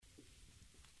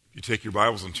You take your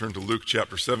Bibles and turn to Luke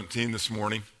chapter 17 this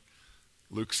morning.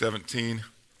 Luke 17,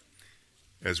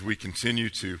 as we continue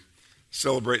to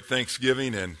celebrate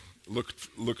Thanksgiving and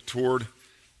look toward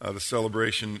the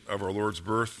celebration of our Lord's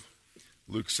birth.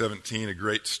 Luke 17, a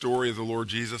great story of the Lord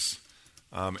Jesus,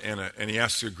 and he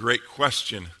asks a great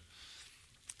question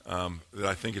that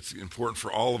I think it's important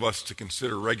for all of us to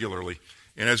consider regularly.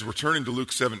 And as we're turning to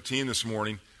Luke 17 this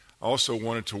morning, I also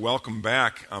wanted to welcome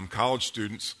back college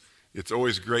students. It's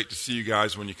always great to see you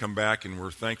guys when you come back, and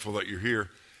we're thankful that you're here.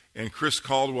 And Chris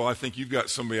Caldwell, I think you've got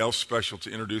somebody else special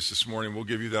to introduce this morning. We'll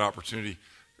give you that opportunity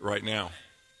right now.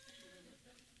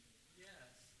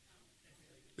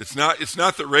 It's not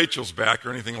that Rachel's back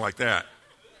or anything like that.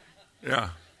 Yeah.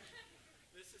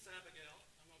 This is Abigail.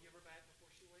 I'm going to give her back before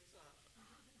she wakes up.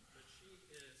 But she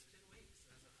is 10 weeks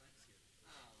as of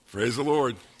Thanksgiving. Praise the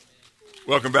Lord.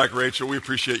 Welcome back, Rachel. We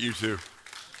appreciate you too.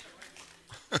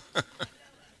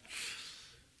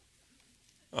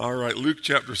 All right, Luke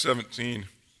chapter 17,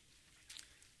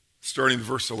 starting in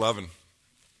verse 11.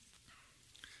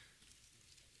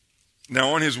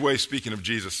 Now on his way, speaking of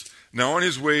Jesus, now on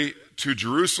his way to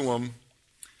Jerusalem,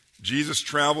 Jesus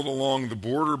traveled along the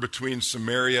border between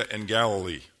Samaria and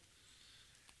Galilee.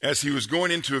 As he was going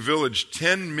into a village,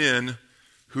 10 men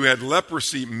who had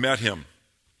leprosy met him.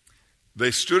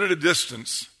 They stood at a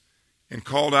distance and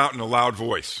called out in a loud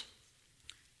voice,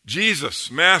 "Jesus,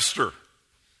 Master,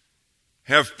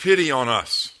 have pity on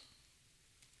us."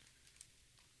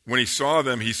 When he saw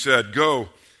them, he said,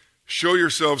 "Go, show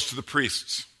yourselves to the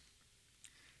priests."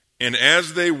 And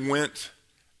as they went,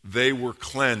 they were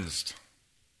cleansed.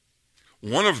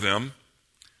 One of them,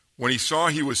 when he saw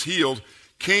he was healed,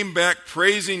 came back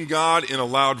praising God in a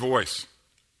loud voice.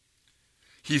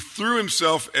 He threw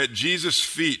himself at Jesus'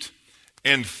 feet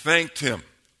and thanked him.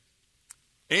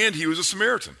 And he was a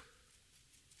Samaritan.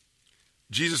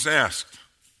 Jesus asked,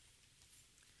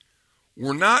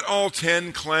 "Were not all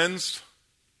 10 cleansed?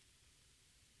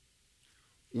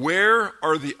 Where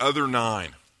are the other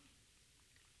 9?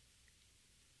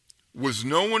 Was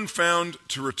no one found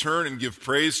to return and give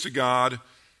praise to God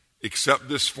except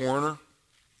this foreigner?"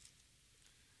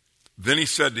 Then he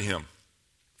said to him,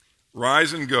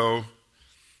 "Rise and go.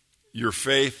 Your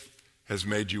faith has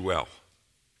made you well."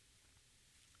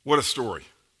 What a story.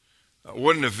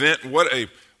 What an event. What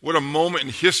a moment in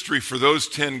history for those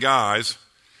 10 guys,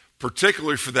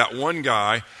 particularly for that one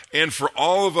guy, and for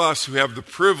all of us who have the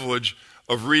privilege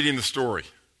of reading the story,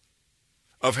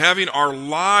 of having our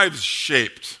lives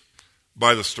shaped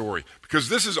by the story, because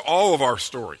this is all of our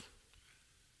story.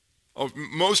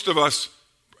 Most of us,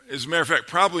 as a matter of fact,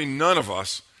 probably none of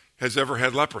us has ever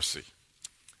had leprosy.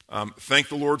 Thank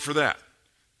the Lord for that.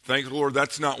 Thank the Lord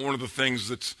that's not one of the things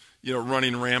that's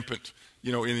running rampant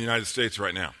in the United States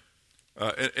right now.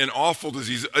 An awful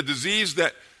disease, a disease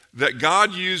that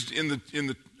God used in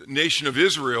the nation of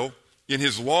Israel in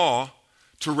his law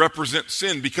to represent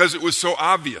sin because it was so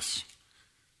obvious.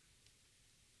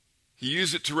 He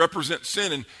used it to represent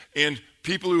sin, and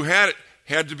people who had it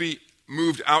had to be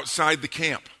moved outside the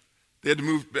camp. They had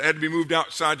to be moved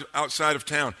outside of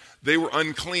town. They were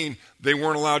unclean. They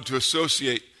weren't allowed to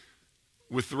associate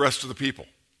with the rest of the people.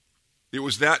 It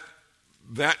was that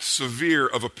severe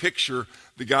of a picture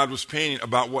that God was painting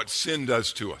about what sin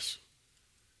does to us.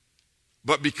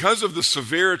 But because of the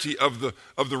severity of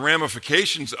the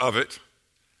ramifications of it,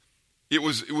 it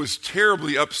was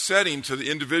terribly upsetting to the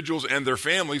individuals and their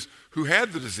families who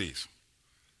had the disease.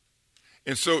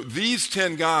 And so these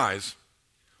 10 guys,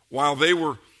 while they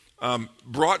were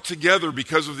brought together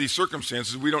because of these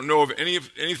circumstances, we don't know of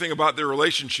anything about their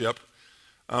relationship,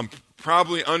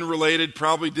 probably unrelated,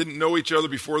 probably didn't know each other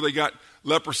before they got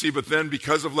leprosy, but then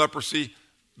because of leprosy,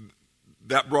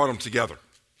 that brought them together.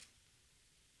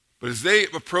 But as they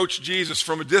approached Jesus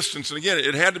from a distance, and again,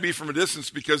 it had to be from a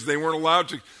distance because they weren't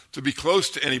allowed to be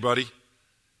close to anybody,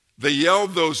 they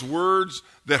yelled those words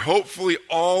that hopefully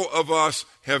all of us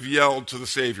have yelled to the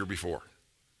Savior before.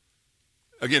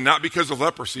 Again, not because of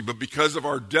leprosy, but because of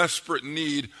our desperate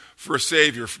need for a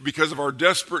Savior, because of our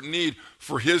desperate need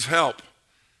for his help.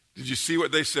 Did you see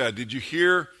what they said? Did you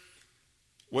hear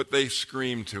what they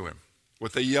screamed to him?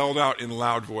 What they yelled out in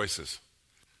loud voices?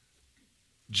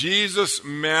 "Jesus,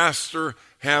 Master,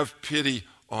 have pity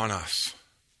on us."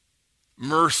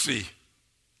 Mercy.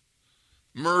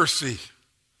 Mercy.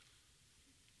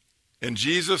 And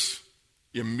Jesus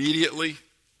immediately,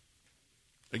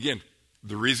 again,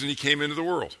 the reason he came into the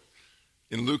world.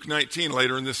 In Luke 19,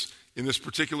 later in this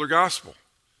particular gospel,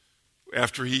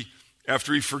 after he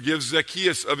forgives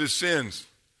Zacchaeus of his sins,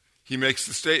 he makes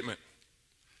the statement,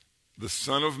 "The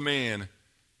Son of Man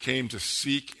came to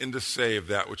seek and to save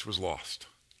that which was lost."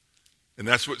 And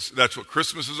that's what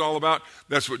Christmas is all about.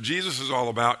 That's what Jesus is all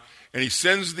about. And he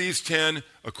sends these 10,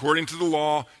 according to the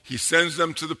law, he sends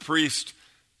them to the priest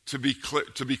to be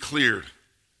cleared.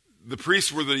 The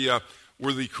priests were the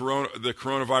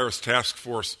coronavirus task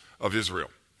force of Israel.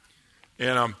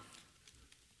 And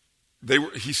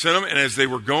he sent them, and as they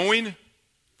were going,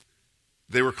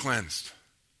 they were cleansed.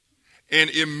 And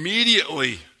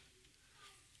immediately,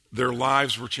 their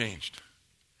lives were changed.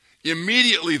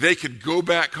 Immediately, they could go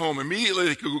back home. Immediately,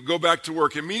 they could go back to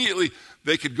work. Immediately,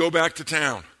 they could go back to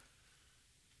town.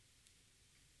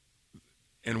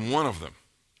 And one of them,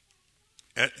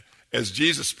 as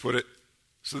Jesus put it,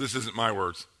 so this isn't my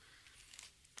words,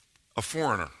 a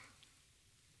foreigner,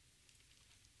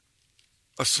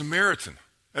 a Samaritan.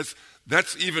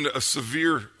 That's even a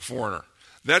severe foreigner.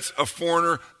 That's a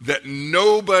foreigner that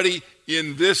nobody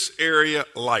in this area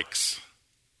likes.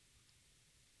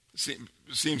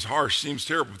 Seems harsh, seems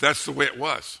terrible, but that's the way it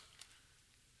was.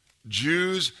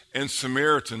 Jews and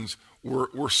Samaritans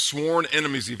were sworn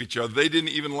enemies of each other. They didn't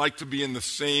even like to be in the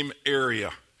same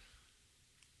area.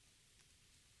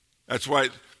 That's why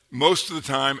most of the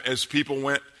time, as people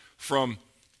went from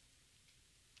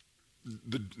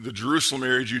the Jerusalem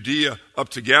area, Judea, up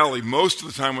to Galilee, most of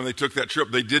the time when they took that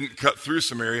trip, they didn't cut through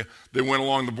Samaria. They went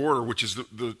along the border, which is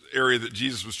the area that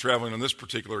Jesus was traveling on this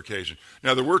particular occasion.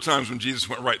 Now, there were times when Jesus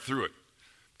went right through it,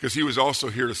 because he was also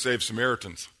here to save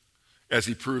Samaritans, as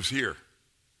he proves here.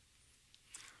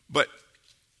 But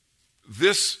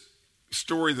this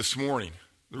story this morning,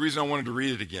 the reason I wanted to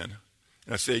read it again,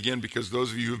 and I say again because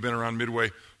those of you who have been around Midway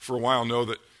for a while know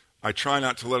that I try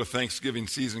not to let a Thanksgiving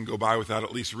season go by without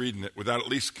at least reading it, without at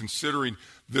least considering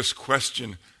this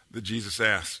question that Jesus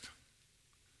asked.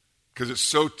 Because it's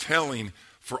so telling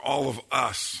for all of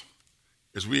us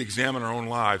as we examine our own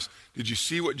lives. Did you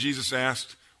see what Jesus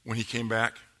asked when he came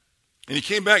back? And he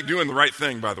came back doing the right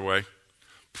thing, by the way.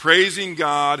 Praising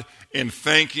God and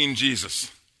thanking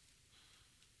Jesus.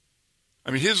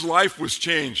 I mean, his life was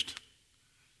changed.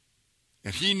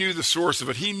 And he knew the source of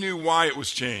it. He knew why it was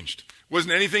changed. It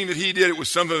wasn't anything that he did. It was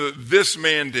something that this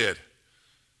man did.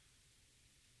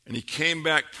 And he came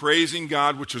back praising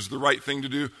God, which was the right thing to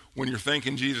do. When you're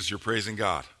thanking Jesus, you're praising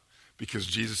God. Because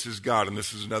Jesus is God. And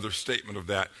this is another statement of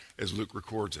that as Luke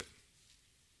records it.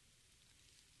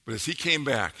 But as he came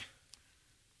back,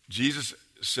 Jesus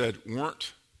said,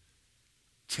 weren't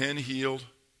 10 healed?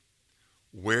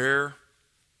 Where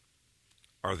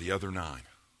are the other 9?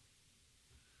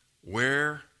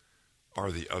 Where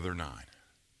are the other 9?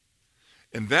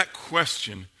 And that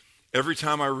question, every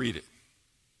time I read it,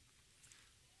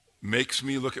 makes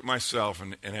me look at myself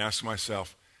and ask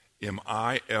myself, am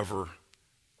I ever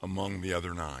among the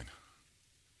other 9?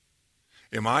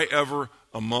 Am I ever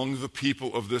among the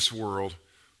people of this world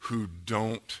who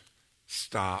don't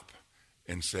stop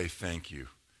and say thank you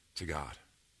to God?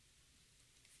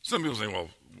 Some people say, well,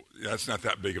 that's not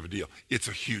that big of a deal. It's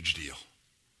a huge deal.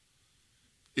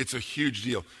 It's a huge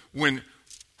deal. When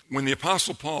the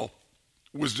Apostle Paul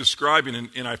was describing,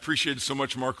 and I appreciated so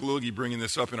much Mark Lilge bringing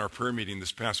this up in our prayer meeting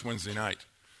this past Wednesday night,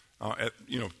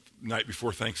 night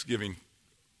before Thanksgiving,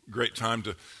 great time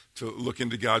to look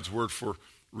into God's Word for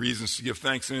reasons to give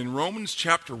thanks. And in Romans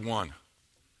chapter 1,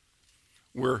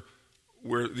 where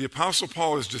the Apostle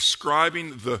Paul is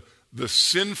describing the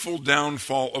sinful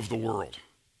downfall of the world,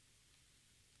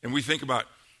 and we think about,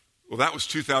 well, that was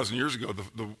 2,000 years ago.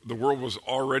 The world was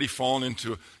already fallen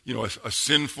into a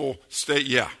sinful state.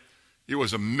 Yeah, it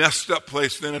was a messed up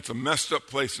place then. It's a messed up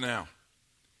place now.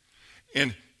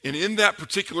 And in that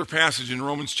particular passage in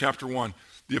Romans chapter 1,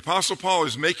 the Apostle Paul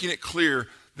is making it clear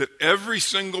that every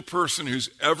single person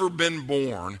who's ever been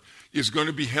born is going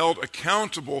to be held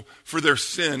accountable for their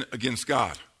sin against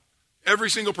God.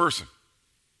 Every single person.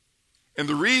 And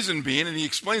the reason being, and he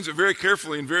explains it very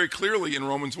carefully and very clearly in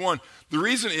Romans 1, the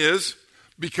reason is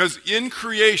because in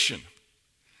creation,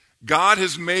 God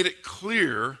has made it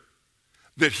clear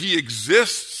that he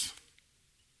exists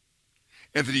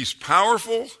and that he's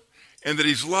powerful and that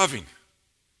he's loving.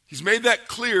 He's made that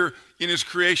clear in his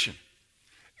creation.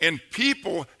 And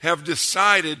people have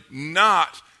decided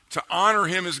not to honor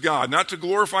him as God, not to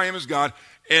glorify him as God,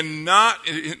 and not,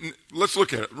 let's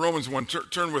look at it, Romans 1,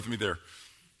 turn with me there.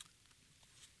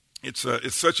 It's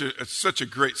such a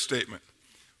great statement.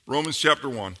 Romans chapter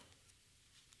 1.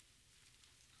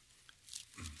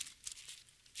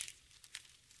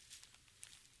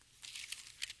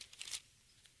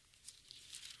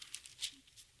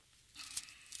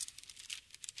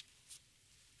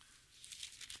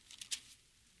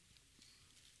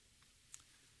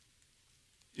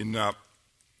 In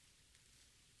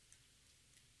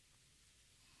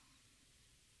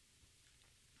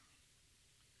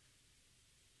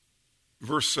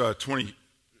verse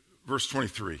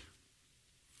 23.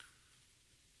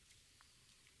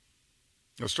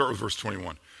 Let's start with verse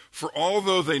 21. For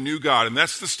although they knew God, and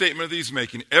that's the statement that he's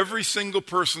making, every single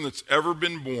person that's ever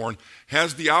been born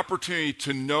has the opportunity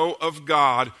to know of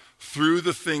God through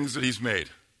the things that he's made.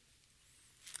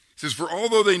 He says, for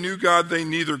although they knew God, they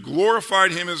neither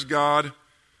glorified him as God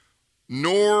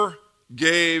nor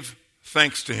gave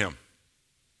thanks to him.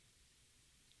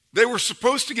 They were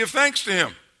supposed to give thanks to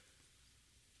him.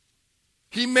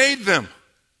 He made them.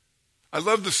 I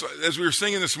love this, as we were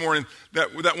singing this morning,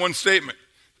 that one statement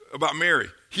about Mary.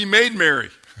 He made Mary.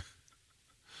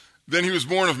 Then he was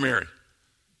born of Mary.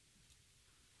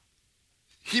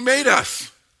 He made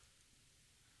us.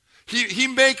 He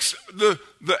makes the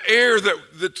air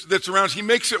that's around us. He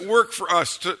makes it work for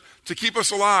us to keep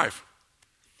us alive.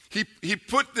 He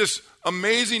put this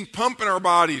amazing pump in our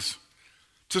bodies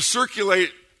to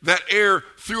circulate that air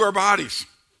through our bodies.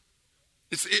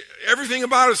 Everything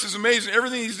about us is amazing.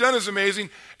 Everything he's done is amazing.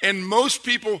 And most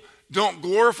people don't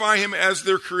glorify him as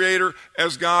their creator,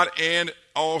 as God, and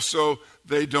also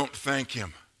they don't thank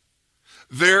him.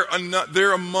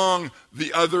 They're among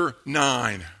the other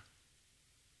 9.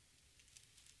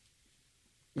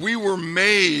 We were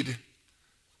made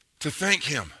to thank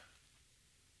him.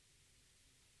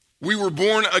 We were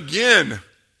born again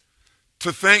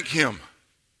to thank him.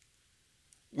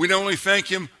 We not only thank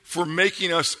him for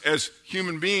making us as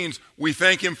human beings, we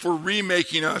thank him for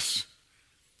remaking us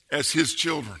as his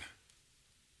children.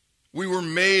 We were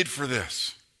made for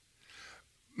this.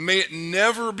 May it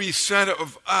never be said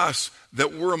of us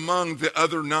that we're among the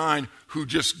other 9 who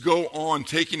just go on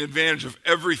taking advantage of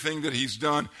everything that he's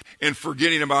done and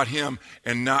forgetting about him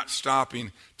and not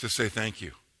stopping to say thank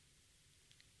you.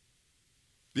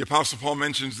 The Apostle Paul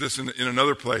mentions this in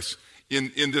another place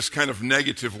in this kind of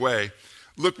negative way.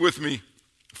 Look with me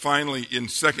finally in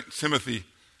 2 Timothy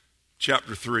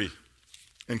chapter 3.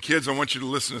 And kids, I want you to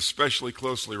listen especially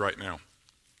closely right now,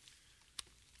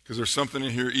 because there's something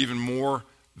in here even more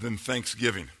than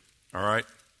thanksgiving, all right?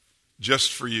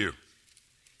 Just for you.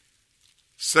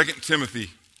 2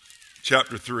 Timothy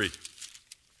chapter 3.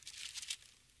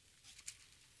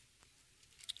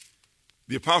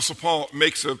 The Apostle Paul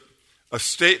makes a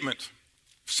statement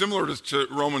similar to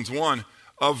Romans 1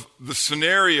 of the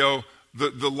scenario,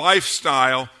 the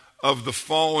lifestyle of the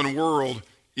fallen world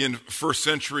in first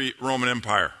century Roman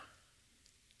Empire.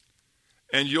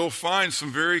 And you'll find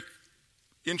some very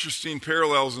interesting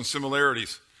parallels and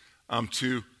similarities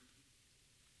to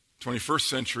 21st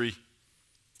century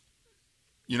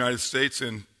United States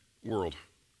and world.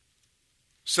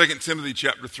 2 Timothy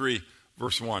chapter 3,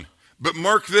 verse 1. But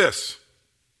mark this,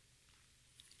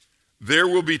 there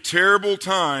will be terrible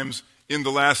times in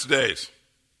the last days.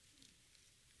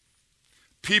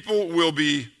 People will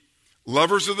be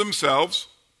lovers of themselves.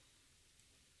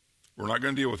 We're not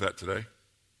going to deal with that today.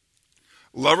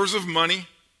 Lovers of money,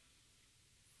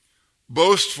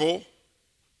 boastful,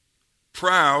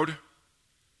 proud,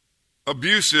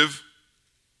 abusive,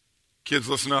 kids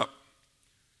listen up,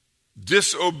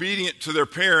 disobedient to their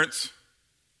parents,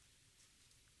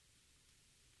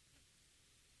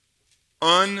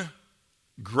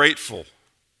 ungrateful,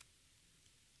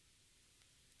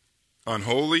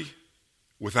 unholy,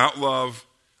 without love,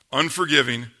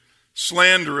 unforgiving,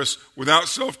 slanderous, without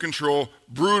self-control,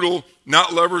 brutal,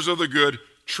 not lovers of the good,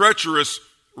 treacherous,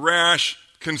 rash,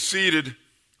 conceited,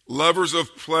 lovers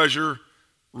of pleasure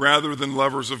rather than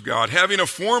lovers of God, having a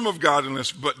form of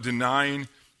godliness but denying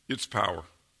its power.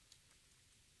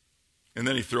 And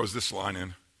then he throws this line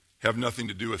in, have nothing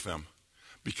to do with them.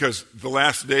 Because the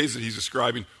last days that he's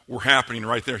describing were happening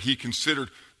right there. He considered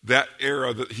that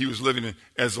era that he was living in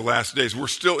as the last days. We're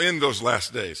still in those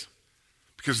last days.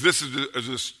 Because this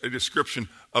is a description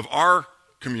of our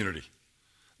community.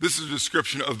 This is a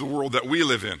description of the world that we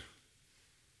live in.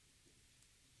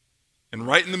 And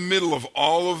right in the middle of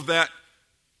all of that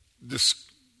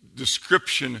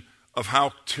description of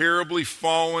how terribly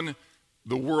fallen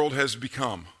the world has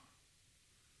become,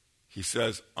 he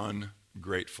says,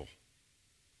 ungrateful.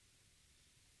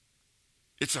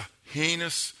 It's a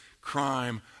heinous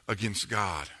crime against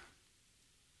God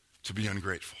to be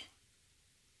ungrateful.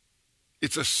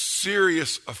 It's a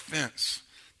serious offense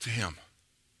to him.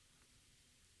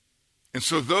 And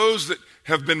so those that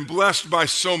have been blessed by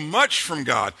so much from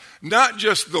God, not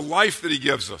just the life that he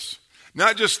gives us,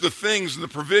 not just the things and the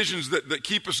provisions that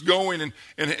keep us going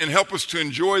and help us to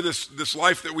enjoy this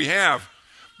life that we have,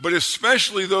 but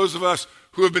especially those of us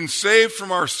who have been saved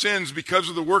from our sins because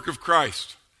of the work of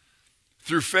Christ,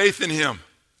 through faith in him,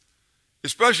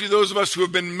 especially those of us who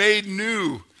have been made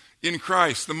new in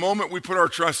Christ the moment we put our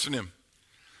trust in him,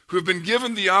 who have been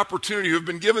given the opportunity, who have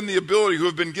been given the ability, who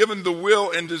have been given the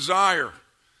will and desire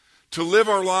to live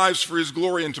our lives for his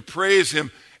glory and to praise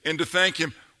him and to thank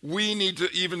him, we need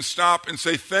to even stop and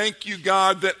say, thank you,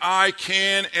 God, that I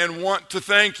can and want to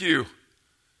thank you.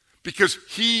 Because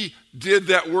he did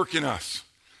that work in us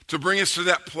to bring us to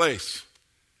that place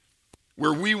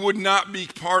where we would not be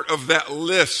part of that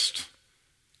list.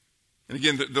 And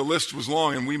again, the list was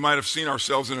long, and we might have seen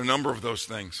ourselves in a number of those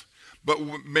things. But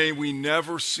may we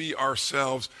never see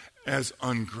ourselves as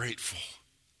ungrateful.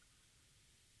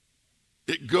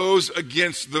 It goes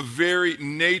against the very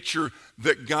nature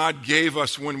that God gave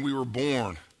us when we were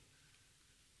born.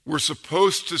 We're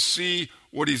supposed to see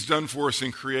what he's done for us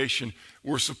in creation.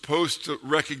 We're supposed to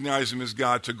recognize him as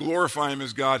God, to glorify him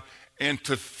as God, and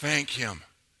to thank him.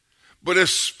 But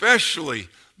especially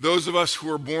those of us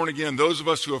who are born again, those of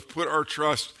us who have put our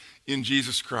trust in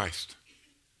Jesus Christ.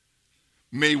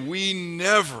 May we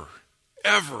never,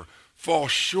 ever fall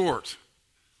short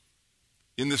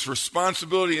in this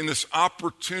responsibility, in this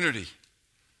opportunity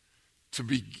to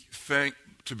be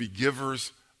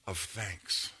givers of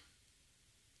thanks.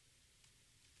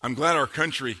 I'm glad our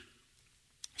country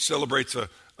celebrates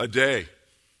a day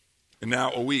and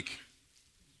now a week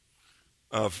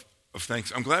of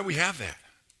thanks. I'm glad we have that.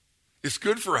 It's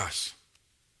good for us.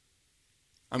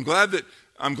 I'm glad that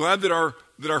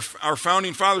our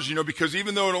founding fathers, because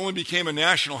even though it only became a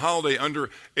national holiday under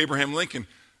Abraham Lincoln,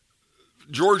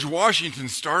 George Washington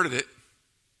started it.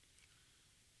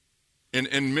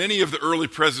 And many of the early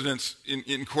presidents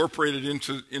incorporated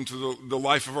into the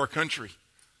life of our country.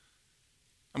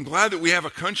 I'm glad that we have a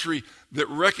country that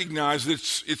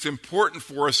recognizes it's important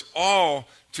for us all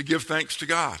to give thanks to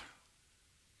God.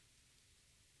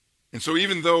 And so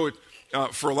even though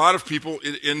for a lot of people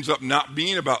it ends up not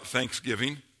being about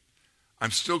Thanksgiving,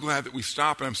 I'm still glad that we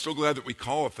stop, and I'm still glad that we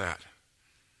call it that.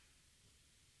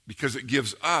 Because it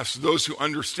gives us, those who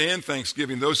understand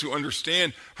Thanksgiving, those who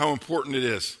understand how important it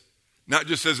is, not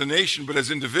just as a nation, but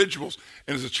as individuals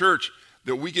and as a church,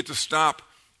 that we get to stop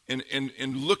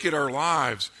and look at our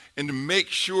lives and to make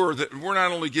sure that we're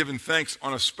not only giving thanks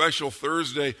on a special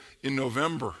Thursday in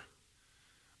November,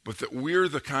 but that we're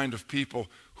the kind of people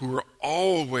who are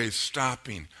always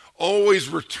stopping, always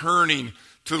returning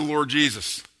to the Lord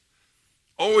Jesus,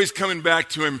 always coming back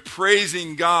to him,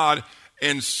 praising God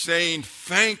and saying,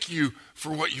 thank you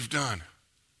for what you've done.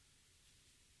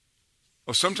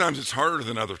 Well, sometimes it's harder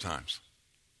than other times.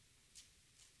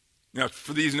 Now,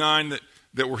 for these 9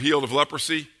 that were healed of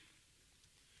leprosy,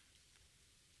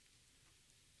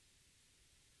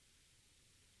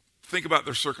 think about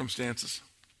their circumstances.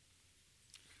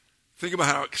 Think about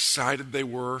how excited they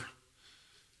were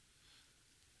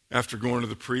after going to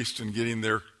the priest and getting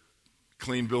their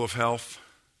clean bill of health.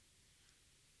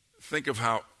 Think of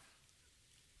how,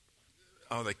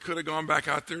 they could have gone back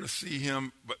out there to see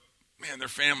him, but man, their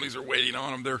families are waiting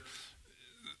on them.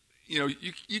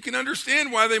 You can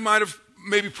understand why they might have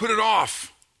maybe put it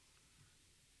off.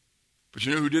 But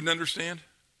you know who didn't understand?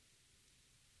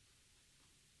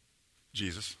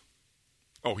 Jesus.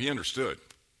 Oh, he understood.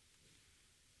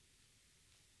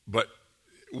 But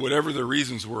whatever the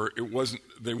reasons were,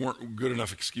 they weren't good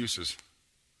enough excuses.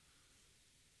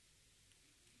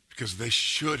 Because they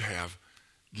should have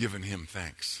given him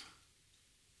thanks.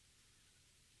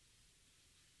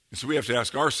 And so we have to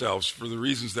ask ourselves for the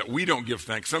reasons that we don't give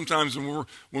thanks. Sometimes when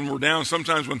we're down,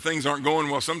 sometimes when things aren't going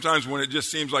well, sometimes when it just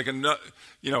seems like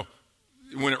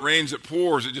when it rains, it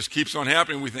pours, it just keeps on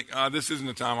happening. We think, this isn't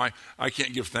the time. I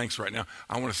can't give thanks right now.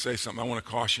 I want to say something. I want to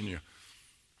caution you.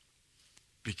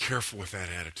 Be careful with that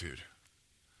attitude.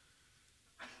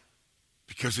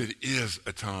 Because it is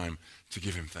a time to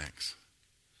give him thanks.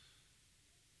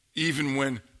 Even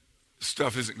when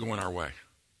stuff isn't going our way.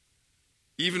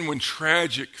 Even when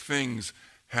tragic things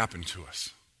happen to us.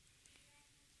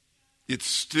 It's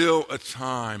still a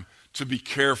time to be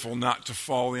careful not to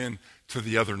fall into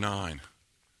the other 9.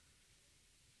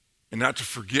 And not to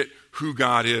forget who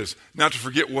God is. Not to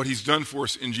forget what he's done for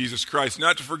us in Jesus Christ.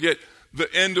 Not to forget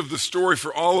the end of the story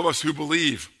for all of us who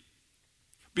believe.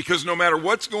 Because no matter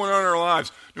what's going on in our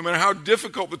lives, no matter how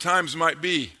difficult the times might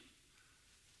be,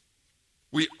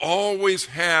 we always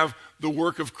have the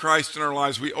work of Christ in our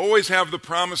lives. We always have the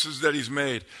promises that he's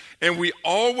made. And we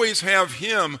always have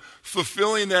him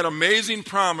fulfilling that amazing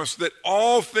promise that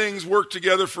all things work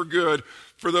together for good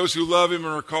for those who love him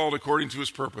and are called according to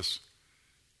his purpose.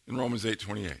 In Romans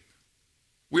 8:28.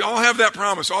 We all have that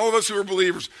promise, all of us who are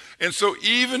believers. And so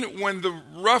even when the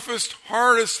roughest,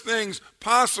 hardest things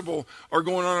possible are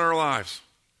going on in our lives,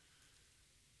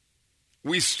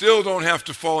 we still don't have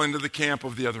to fall into the camp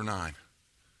of the other 9.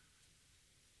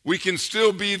 We can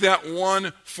still be that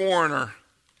one foreigner.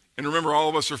 And remember, all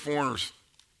of us are foreigners.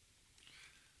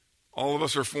 All of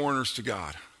us are foreigners to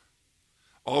God.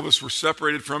 All of us were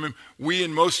separated from him. We,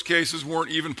 in most cases, weren't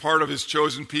even part of his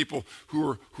chosen people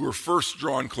who were first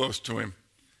drawn close to him.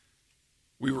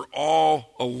 We were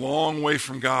all a long way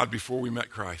from God before we met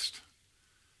Christ.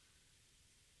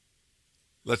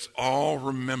 Let's all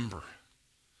remember,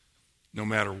 no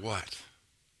matter what,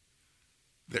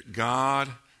 that God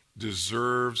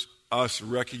deserves us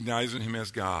recognizing him as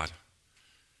God.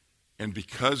 And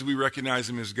because we recognize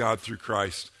him as God through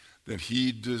Christ, then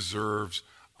he deserves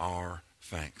our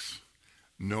thanks,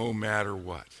 no matter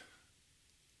what.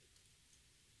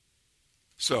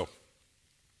 So,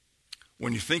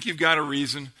 when you think you've got a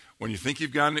reason, when you think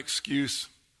you've got an excuse,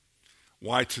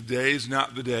 why today's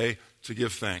not the day to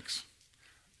give thanks,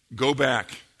 go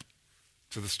back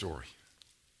to the story.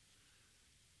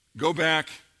 Go back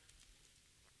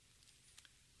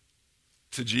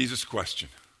to Jesus' question.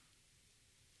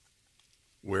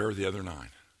 Where are the other 9?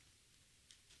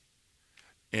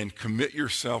 And commit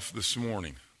yourself this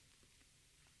morning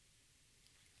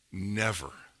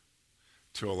never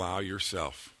to allow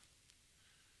yourself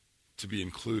to be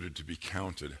included, to be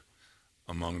counted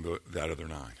among that other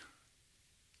 9.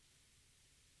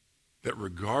 That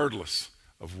regardless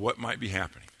of what might be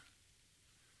happening,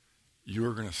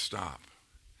 you're going to stop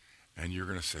and you're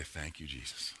going to say, thank you,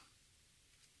 Jesus.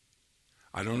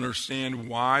 I don't understand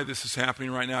why this is happening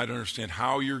right now. I don't understand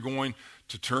how you're going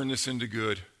to turn this into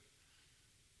good.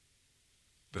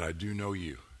 But I do know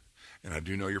you, and I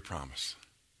do know your promise.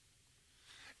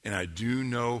 And I do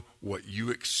know what you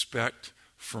expect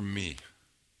from me.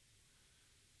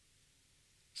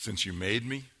 Since you made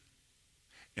me,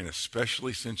 and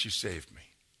especially since you saved me,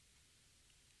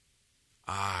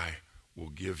 I will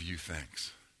give you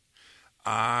thanks.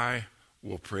 I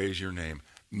will praise your name.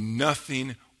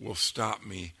 Nothing will stop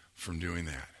me from doing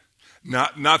that.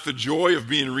 Not the joy of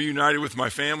being reunited with my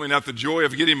family, not the joy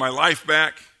of getting my life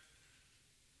back,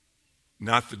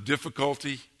 not the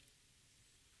difficulty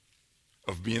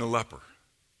of being a leper,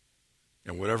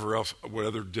 and what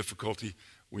other difficulty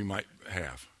we might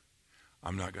have.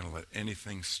 I'm not going to let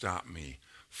anything stop me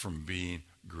from being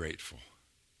grateful,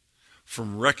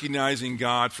 from recognizing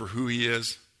God for who he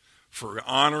is, for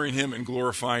honoring him and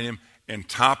glorifying him, and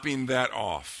topping that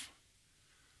off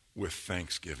with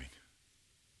thanksgiving.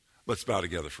 Let's bow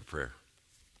together for prayer.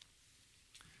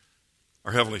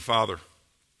 Our Heavenly Father,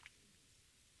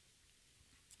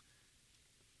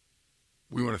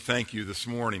 we want to thank you this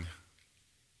morning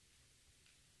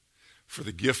for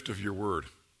the gift of your word.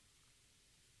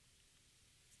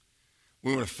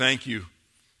 We want to thank you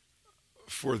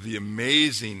for the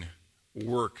amazing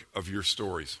work of your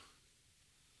stories,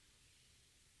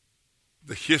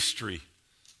 the history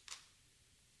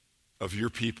of your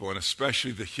people, and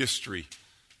especially the history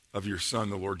of your Son,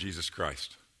 the Lord Jesus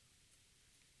Christ.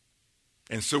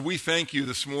 And so we thank you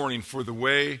this morning for the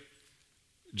way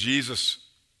Jesus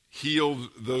healed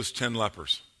those 10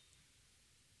 lepers.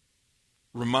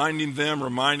 Reminding them,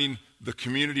 reminding the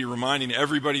community, reminding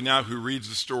everybody now who reads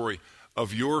the story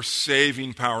of your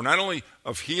saving power. Not only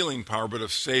of healing power, but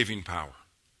of saving power.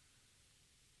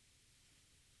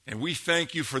 And we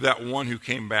thank you for that one who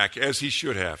came back, as he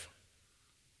should have.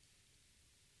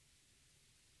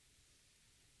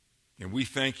 And we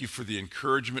thank you for the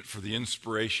encouragement, for the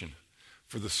inspiration,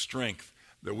 for the strength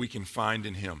that we can find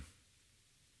in him.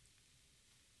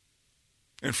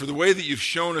 And for the way that you've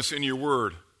shown us in your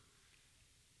word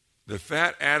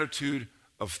that attitude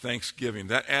of thanksgiving,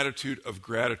 that attitude of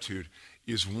gratitude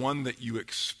is one that you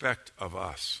expect of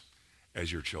us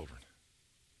as your children.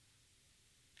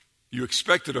 You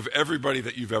expect it of everybody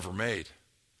that you've ever made,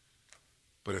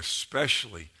 but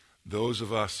especially those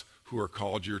of us who are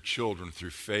called your children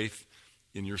through faith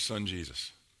in your Son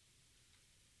Jesus.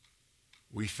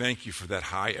 We thank you for that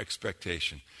high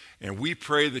expectation, and we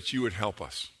pray that you would help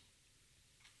us.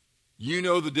 You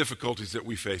know the difficulties that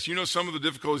we face. You know some of the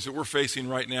difficulties that we're facing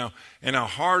right now and how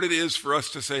hard it is for us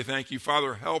to say thank you.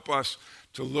 Father, help us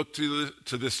to look to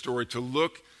this story, to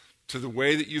look to the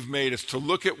way that you've made us, to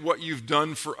look at what you've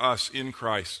done for us in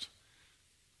Christ,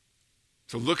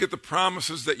 to look at the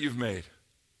promises that you've made,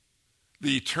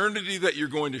 the eternity that you're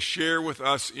going to share with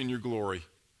us in your glory,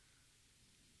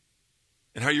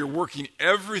 and how you're working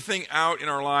everything out in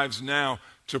our lives now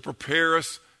to prepare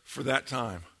us for that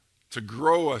time, to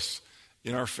grow us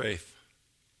in our faith.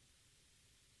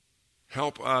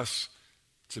 Help us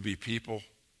to be people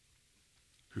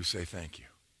who say thank you.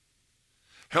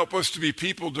 Help us to be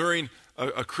people during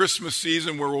a Christmas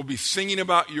season where we'll be singing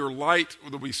about your light,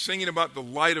 we'll be singing about the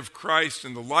light of Christ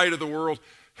and the light of the world.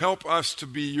 help us to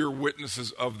be your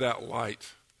witnesses of that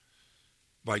light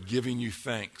by giving you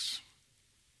thanks,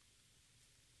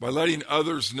 by letting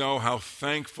others know how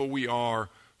thankful we are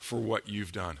for what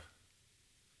you've done.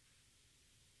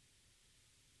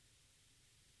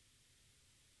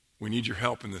 We need your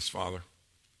help in this, Father.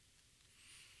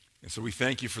 And so we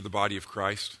thank you for the body of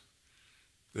Christ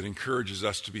that encourages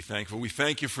us to be thankful. We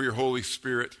thank you for your Holy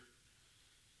Spirit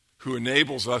who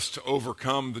enables us to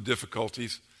overcome the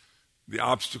difficulties, the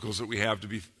obstacles that we have to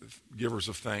be givers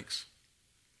of thanks.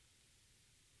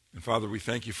 And Father, we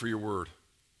thank you for your word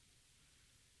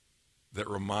that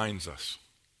reminds us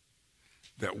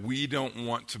that we don't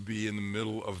want to be in the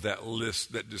middle of that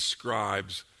list that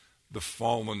describes the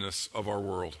fallenness of our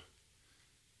world.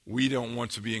 We don't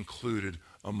want to be included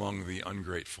among the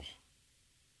ungrateful.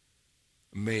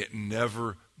 May it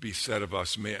never be said of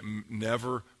us, may it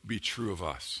never be true of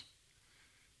us,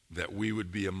 that we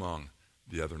would be among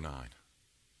the other nine.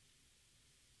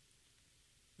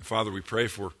 And Father, we pray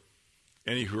for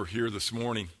any who are here this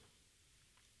morning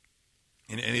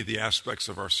in any of the aspects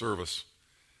of our service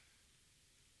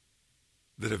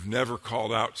that have never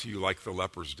called out to you like the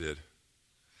lepers did,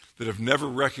 that have never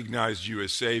recognized you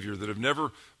as Savior, that have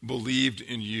never believed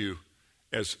in you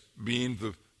as being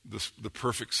the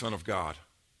perfect Son of God,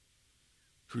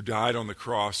 who died on the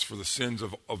cross for the sins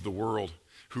of the world,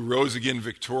 who rose again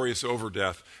victorious over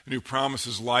death, and who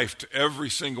promises life to every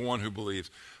single one who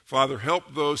believes. Father,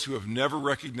 help those who have never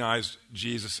recognized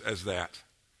Jesus as that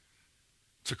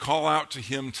to call out to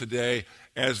him today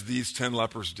as these 10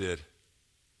 lepers did,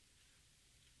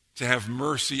 to have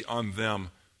mercy on them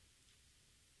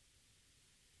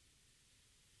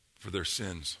for their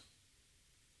sins.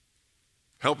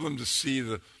 Help them to see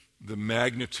the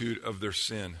magnitude of their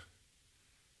sin,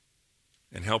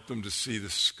 and help them to see the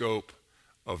scope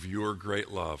of your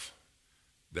great love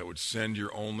that would send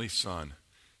your only Son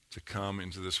to come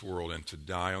into this world and to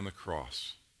die on the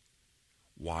cross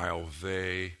while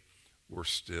they were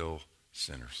still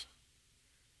sinners.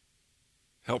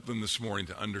 Help them this morning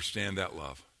to understand that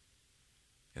love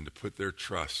and to put their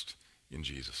trust in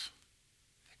Jesus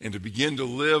and to begin to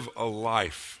live a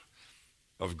life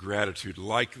of gratitude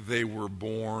like they were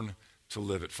born to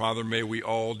live it. Father, may we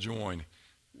all join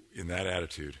in that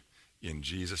attitude. In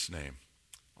Jesus' name,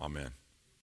 amen.